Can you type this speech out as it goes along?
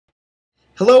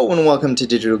Hello and welcome to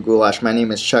Digital Goulash. My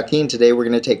name is Chucky and today we're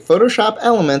going to take Photoshop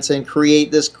elements and create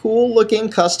this cool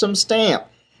looking custom stamp.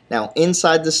 Now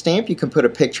inside the stamp you can put a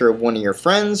picture of one of your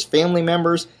friends, family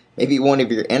members, maybe one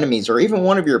of your enemies, or even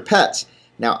one of your pets.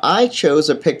 Now I chose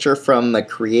a picture from the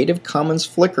Creative Commons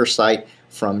Flickr site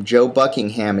from Joe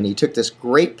Buckingham, and he took this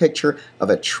great picture of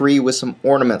a tree with some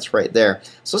ornaments right there.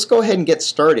 So let's go ahead and get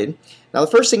started. Now the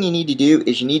first thing you need to do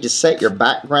is you need to set your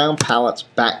background palettes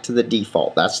back to the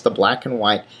default. That's the black and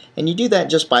white, and you do that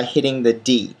just by hitting the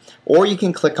D. Or you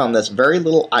can click on this very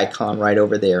little icon right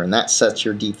over there, and that sets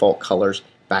your default colors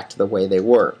back to the way they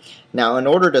were. Now in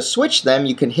order to switch them,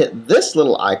 you can hit this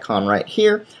little icon right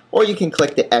here, or you can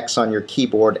click the X on your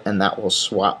keyboard and that will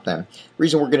swap them. The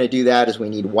reason we're going to do that is we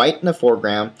need white in the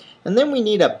foreground, and then we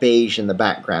need a beige in the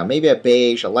background. Maybe a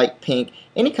beige, a light pink,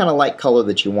 any kind of light color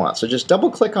that you want. So just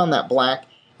double click on that black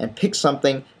and pick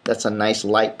something that's a nice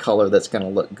light color that's going to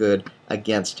look good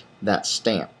against that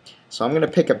stamp. So I'm going to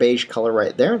pick a beige color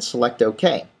right there and select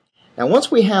OK. Now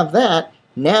once we have that,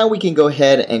 now we can go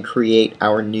ahead and create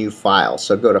our new file.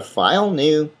 So go to File,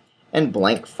 New, and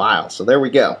Blank File. So there we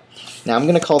go. Now I'm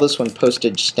going to call this one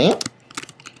Postage Stamp.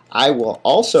 I will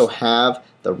also have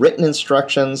the written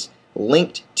instructions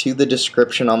linked to the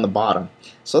description on the bottom.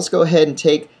 So let's go ahead and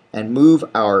take and move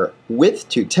our width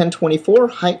to 1024,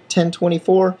 height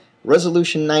 1024,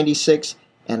 resolution 96,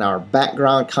 and our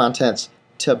background contents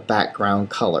to background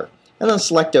color. And then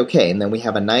select OK, and then we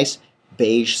have a nice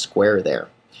beige square there.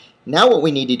 Now what we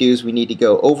need to do is we need to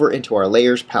go over into our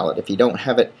layers palette. If you don't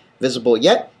have it visible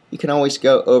yet, you can always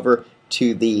go over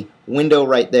to the window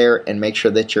right there and make sure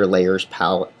that your layers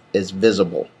palette is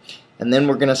visible. And then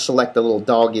we're going to select the little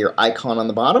dog ear icon on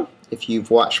the bottom. If you've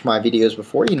watched my videos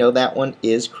before, you know that one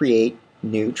is Create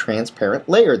New Transparent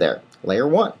Layer there, Layer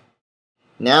 1.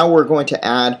 Now we're going to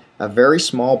add a very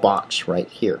small box right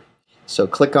here. So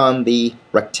click on the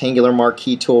rectangular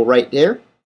marquee tool right there.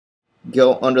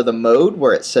 Go under the mode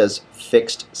where it says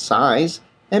Fixed Size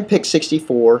and pick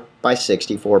 64 by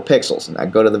 64 pixels. Now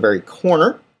go to the very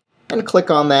corner and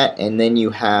click on that, and then you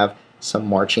have some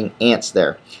marching ants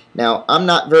there. Now I'm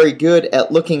not very good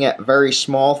at looking at very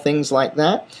small things like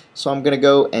that, so I'm going to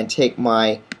go and take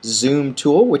my zoom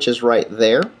tool, which is right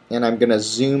there, and I'm going to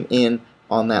zoom in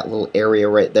on that little area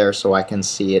right there so I can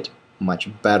see it much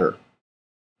better.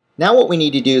 Now what we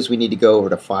need to do is we need to go over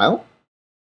to File,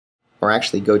 or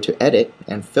actually go to Edit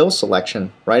and Fill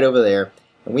Selection right over there,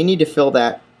 and we need to fill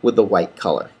that with the white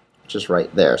color, which is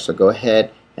right there. So go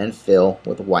ahead and fill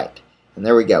with white, and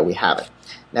there we go, we have it.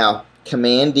 Now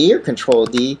Command D or Control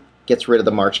D gets rid of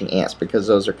the marching ants because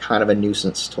those are kind of a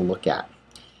nuisance to look at.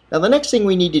 Now the next thing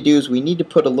we need to do is we need to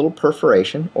put a little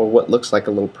perforation, or what looks like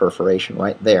a little perforation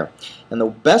right there. And the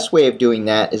best way of doing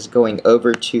that is going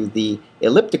over to the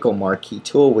elliptical marquee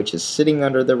tool, which is sitting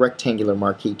under the rectangular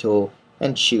marquee tool,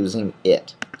 and choosing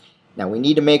it. Now we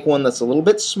need to make one that's a little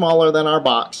bit smaller than our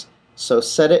box, so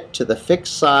set it to the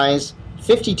fixed size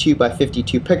 52 by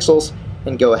 52 pixels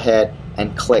and go ahead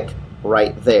and click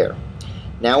right there.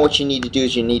 Now what you need to do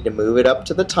is you need to move it up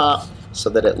to the top so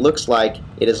that it looks like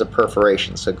it is a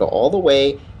perforation. So go all the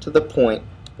way to the point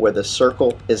where the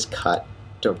circle is cut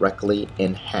directly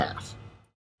in half.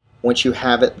 Once you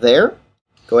have it there,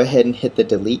 go ahead and hit the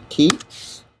delete key.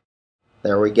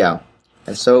 There we go.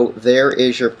 And so there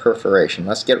is your perforation.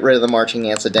 Let's get rid of the marching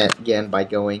ants again by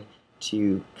going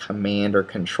to Command or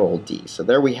Control D. So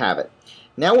there we have it.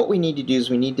 Now what we need to do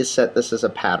is we need to set this as a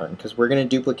pattern because we're going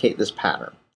to duplicate this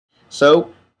pattern.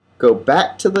 So go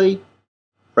back to the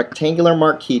rectangular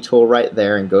marquee tool right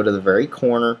there and go to the very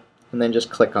corner and then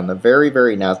just click on the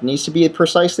very, now it needs to be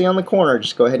precisely on the corner,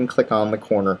 just go ahead and click on the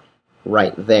corner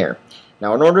right there.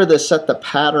 Now in order to set the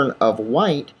pattern of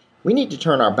white, we need to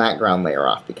turn our background layer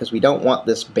off because we don't want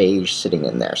this beige sitting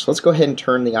in there. So let's go ahead and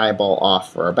turn the eyeball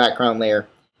off for our background layer.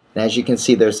 And as you can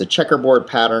see, there's the checkerboard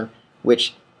pattern,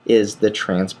 which is the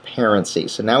transparency.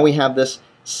 So now we have this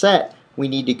set. We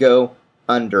need to go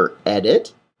under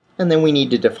Edit, and then we need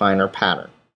to define our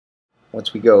pattern.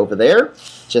 Once we go over there,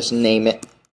 just name it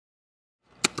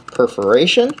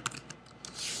Perforation,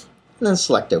 and then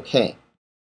select OK.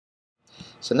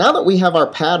 So now that we have our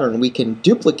pattern, we can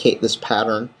duplicate this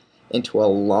pattern into a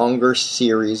longer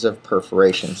series of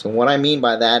perforations. And what I mean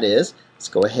by that is, let's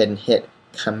go ahead and hit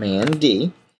Command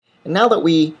D. And now that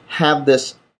we have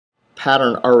this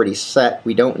pattern already set,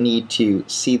 we don't need to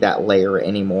see that layer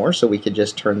anymore, so we could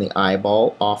just turn the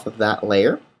eyeball off of that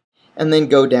layer and then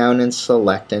go down and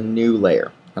select a new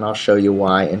layer. And I'll show you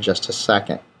why in just a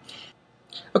second.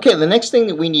 Okay, the next thing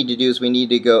that we need to do is we need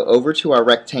to go over to our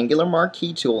rectangular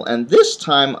marquee tool, and this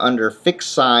time under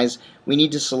Fixed Size, we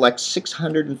need to select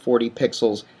 640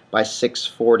 pixels by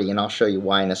 640, and I'll show you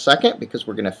why in a second, because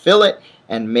we're going to fill it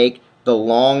and make the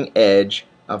long edge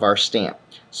of our stamp.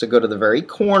 So go to the very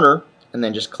corner and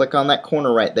then just click on that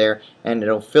corner right there, and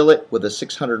it'll fill it with a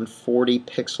 640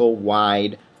 pixel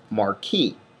wide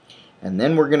marquee. And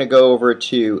then we're going to go over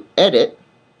to Edit,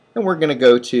 and we're going to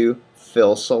go to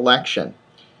Fill Selection.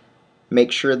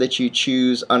 Make sure that you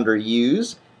choose under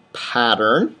Use,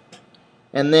 Pattern,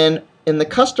 and then in the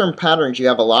custom patterns you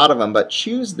have a lot of them, but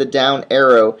choose the down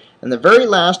arrow, and the very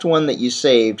last one that you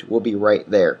saved will be right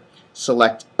there.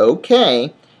 Select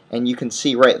OK, and you can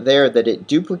see right there that it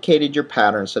duplicated your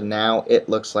pattern, so now it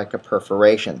looks like a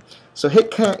perforation. So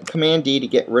hit Command D to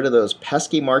get rid of those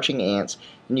pesky marching ants,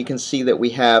 and you can see that we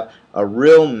have a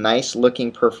real nice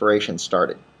looking perforation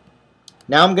started.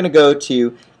 Now I'm going to go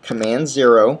to Command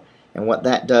 0, and what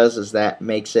that does is that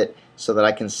makes it so that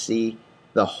I can see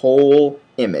the whole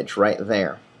image right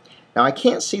there. Now I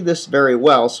can't see this very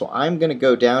well, so I'm going to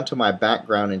go down to my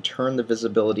background and turn the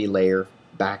visibility layer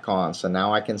back on, so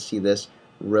now I can see this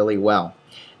really well.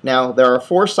 Now there are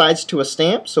 4 sides to a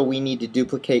stamp, so we need to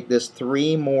duplicate this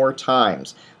 3 more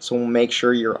times. So we'll make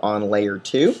sure you're on layer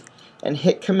 2 and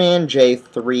hit Command J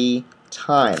 3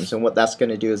 times, and what that's going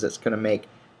to do is it's going to make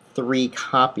 3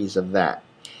 copies of that.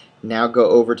 Now go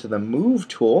over to the Move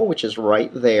tool, which is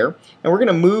right there, and we're going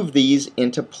to move these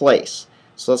into place.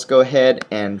 So let's go ahead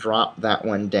and drop that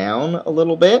one down a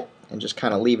little bit and just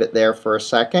kind of leave it there for a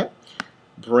second.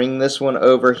 Bring this one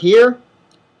over here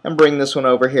and bring this one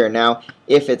over here. Now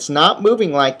if it's not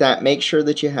moving like that, make sure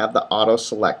that you have the auto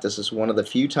select. This is one of the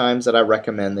few times that I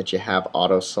recommend that you have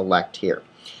auto select here.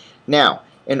 Now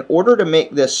in order to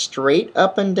make this straight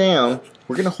up and down,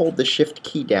 we're going to hold the Shift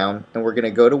key down, and we're going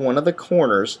to go to one of the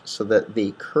corners so that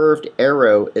the curved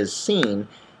arrow is seen, and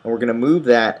we're going to move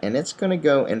that, and it's going to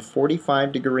go in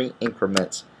 45-degree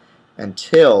increments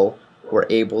until we're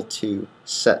able to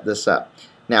set this up.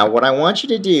 Now what I want you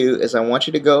to do is I want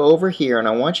you to go over here, and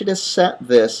I want you to set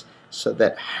this so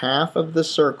that half of the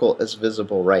circle is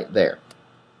visible right there.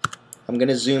 I'm going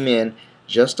to zoom in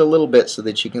just a little bit so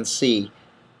that you can see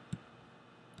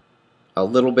a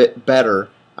little bit better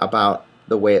about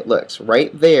the way it looks.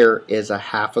 Right there is a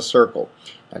half a circle.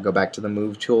 Now go back to the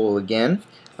Move tool again.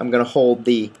 I'm going to hold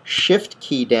the Shift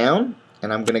key down,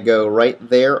 and I'm going to go right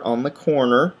there on the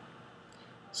corner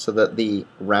so that the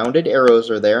rounded arrows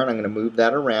are there, and I'm going to move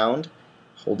that around,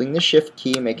 holding the Shift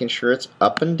key, making sure it's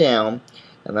up and down,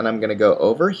 and then I'm going to go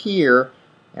over here,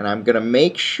 and I'm going to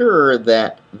make sure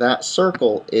that that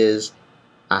circle is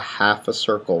a half a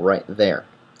circle right there.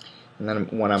 And then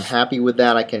when I'm happy with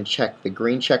that, I can check the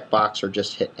green check box or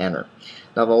just hit enter.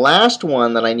 Now the last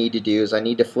one that I need to do is I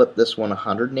need to flip this one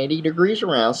 180 degrees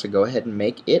around, so go ahead and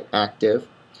make it active.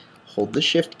 Hold the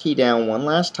Shift key down one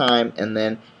last time and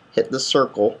then hit the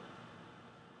circle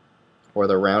or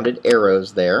the rounded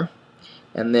arrows there,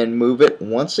 and then move it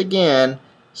once again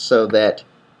so that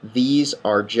these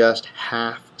are just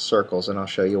half circles, and I'll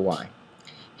show you why.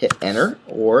 Hit enter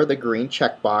or the green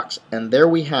checkbox, and there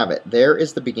we have it. There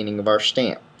is the beginning of our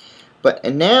stamp. But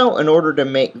now in order to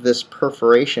make this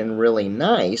perforation really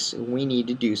nice, we need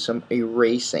to do some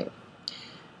erasing.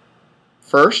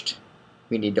 First,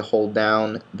 we need to hold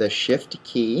down the Shift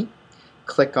key,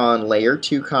 click on layer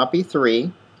 2 copy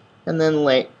 3, and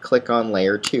then click on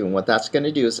layer 2. And what that's going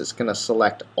to do is it's going to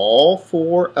select all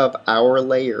 4 of our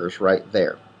layers right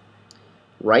there.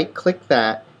 Right click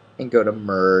that and go to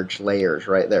merge layers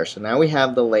right there. So now we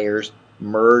have the layers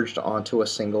merged onto a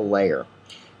single layer.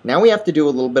 Now we have to do a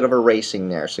little bit of erasing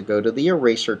there. So go to the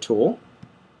eraser tool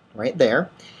right there.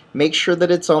 Make sure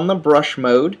that it's on the brush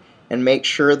mode, and make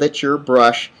sure that your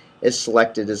brush is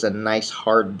selected as a nice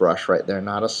hard brush right there,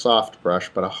 not a soft brush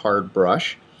but a hard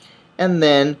brush. And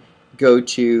then go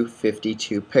to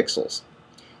 52 pixels.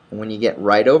 And when you get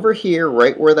right over here,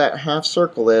 right where that half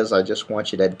circle is, I just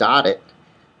want you to dot it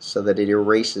so that it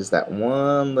erases that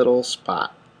one little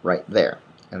spot right there.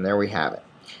 And there we have it.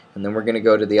 And then we're going to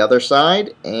go to the other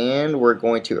side, and we're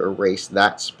going to erase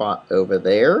that spot over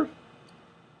there.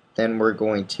 Then we're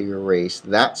going to erase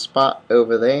that spot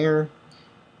over there.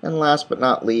 And last but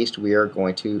not least, we are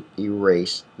going to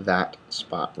erase that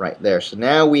spot right there. So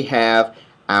now we have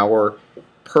our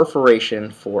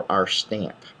perforation for our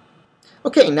stamp.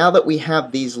 Okay, now that we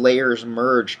have these layers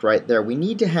merged right there, we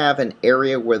need to have an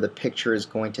area where the picture is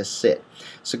going to sit.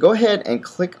 So go ahead and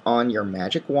click on your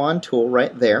magic wand tool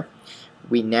right there.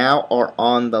 We now are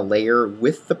on the layer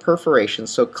with the perforation,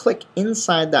 so click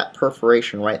inside that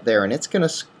perforation right there, and it's going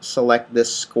to select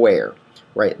this square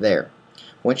right there.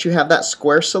 Once you have that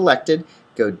square selected,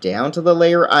 go down to the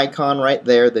layer icon right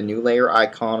there, the new layer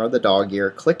icon or the dog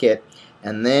ear, click it,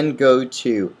 and then go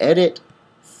to Edit,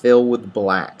 fill with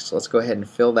black. So let's go ahead and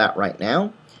fill that right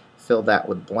now. Fill that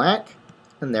with black,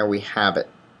 and there we have it.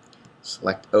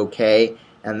 Select OK,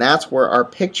 and that's where our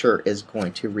picture is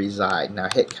going to reside. Now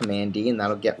hit Command D, and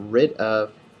that'll get rid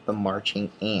of the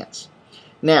marching ants.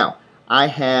 Now, I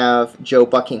have Joe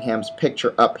Buckingham's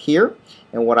picture up here,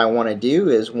 and what I want to do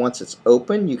is once it's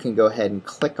open, you can go ahead and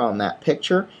click on that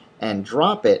picture and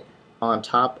drop it on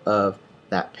top of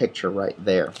that picture right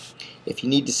there. If you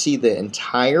need to see the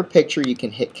entire picture, you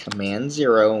can hit Command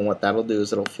 0, and what that'll do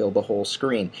is it'll fill the whole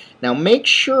screen. Now make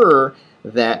sure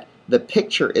that the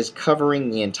picture is covering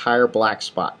the entire black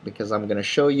spot, because I'm going to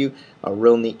show you a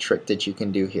real neat trick that you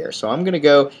can do here. So I'm going to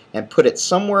go and put it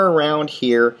somewhere around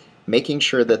here, making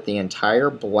sure that the entire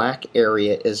black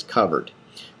area is covered.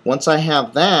 Once I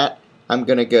have that, I'm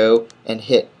going to go and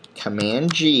hit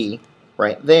Command G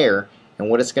right there, and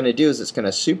what it's going to do is it's going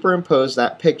to superimpose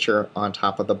that picture on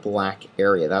top of the black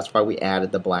area. That's why we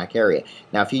added the black area.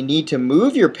 Now if you need to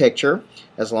move your picture,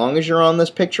 as long as you're on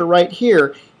this picture right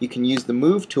here, you can use the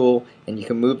move tool and you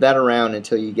can move that around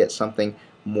until you get something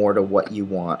more to what you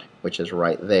want, which is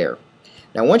right there.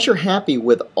 Now once you're happy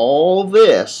with all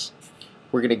this,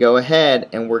 we're going to go ahead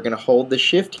and we're going to hold the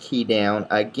Shift key down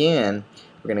again.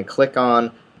 We're going to click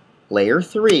on Layer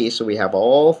 3, so we have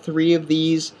all three of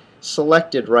these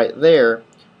selected right there.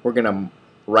 We're going to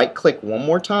right click one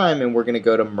more time and we're going to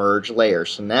go to Merge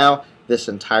Layers. So now this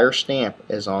entire stamp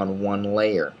is on one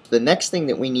layer. The next thing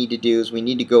that we need to do is we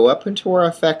need to go up into our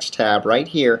Effects tab right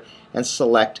here and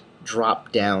select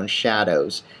Drop Down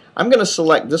Shadows. I'm going to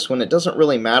select this one. It doesn't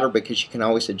really matter because you can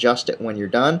always adjust it when you're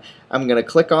done. I'm going to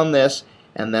click on this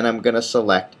and then I'm going to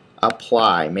select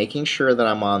Apply, making sure that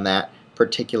I'm on that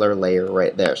particular layer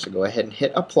right there. So go ahead and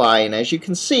hit Apply, and as you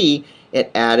can see, it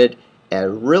added a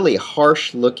really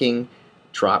harsh looking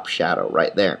drop shadow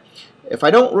right there. If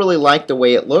I don't really like the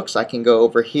way it looks, I can go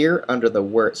over here under the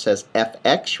where it says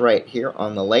FX right here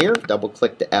on the layer, double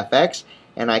click the FX,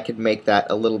 and I could make that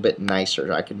a little bit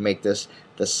nicer. I could make this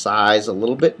the size a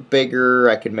little bit bigger,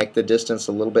 I could make the distance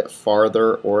a little bit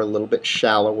farther or a little bit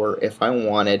shallower if I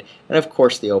wanted, and of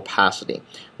course the opacity.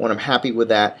 When I'm happy with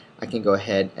that, I can go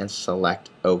ahead and select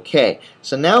OK.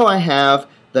 So now I have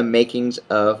the makings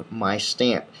of my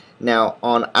stamp. Now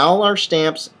on all our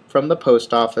stamps from the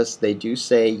post office, they do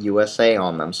say USA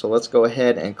on them. So let's go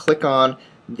ahead and click on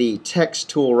the text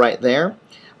tool right there.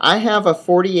 I have a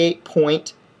 48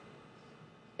 point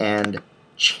and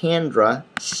Chandra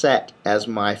set as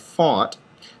my font.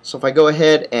 So if I go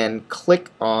ahead and click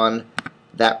on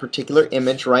that particular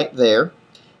image right there,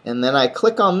 and then I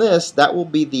click on this, that will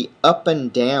be the up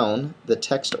and down, the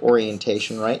text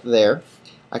orientation right there.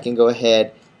 I can go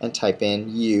ahead and type in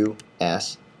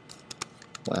US.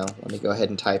 Well, let me go ahead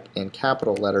and type in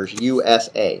capital letters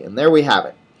USA, and there we have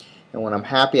it. And when I'm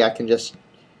happy, I can just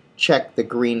check the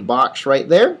green box right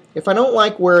there. If I don't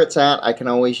like where it's at, I can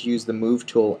always use the move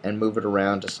tool and move it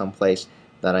around to some place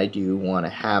that I do want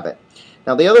to have it.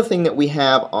 Now the other thing that we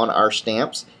have on our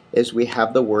stamps is we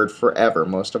have the word forever.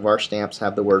 Most of our stamps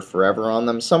have the word forever on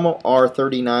them. Some are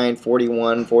 39,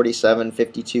 41, 47,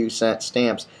 52 cent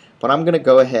stamps, but I'm going to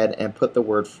go ahead and put the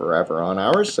word forever on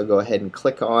ours. So go ahead and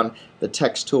click on the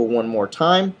text tool one more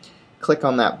time, click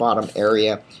on that bottom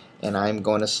area, and I'm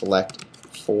going to select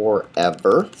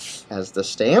forever as the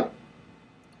stamp.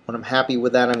 When I'm happy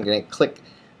with that, I'm going to click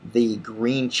the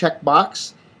green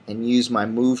checkbox and use my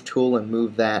move tool and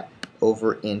move that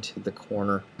over into the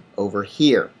corner over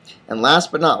here. And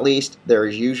last but not least, there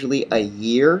is usually a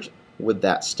year with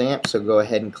that stamp, so go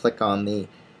ahead and click on the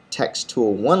text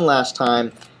tool one last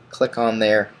time, click on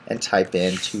there and type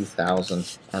in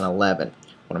 2011.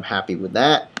 When I'm happy with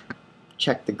that,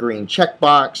 check the green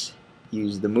checkbox,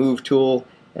 use the move tool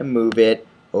and move it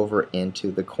over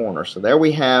into the corner. So there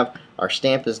we have, our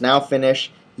stamp is now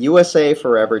finished, USA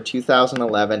Forever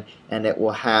 2011, and it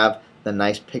will have the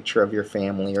nice picture of your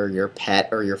family or your pet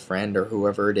or your friend or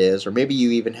whoever it is, or maybe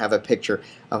you even have a picture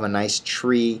of a nice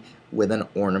tree with an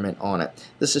ornament on it.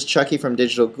 This is Chucky from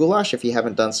Digital Goulash. If you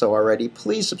haven't done so already,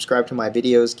 please subscribe to my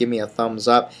videos, give me a thumbs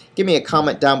up, give me a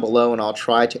comment down below, and I'll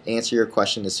try to answer your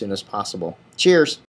question as soon as possible. Cheers!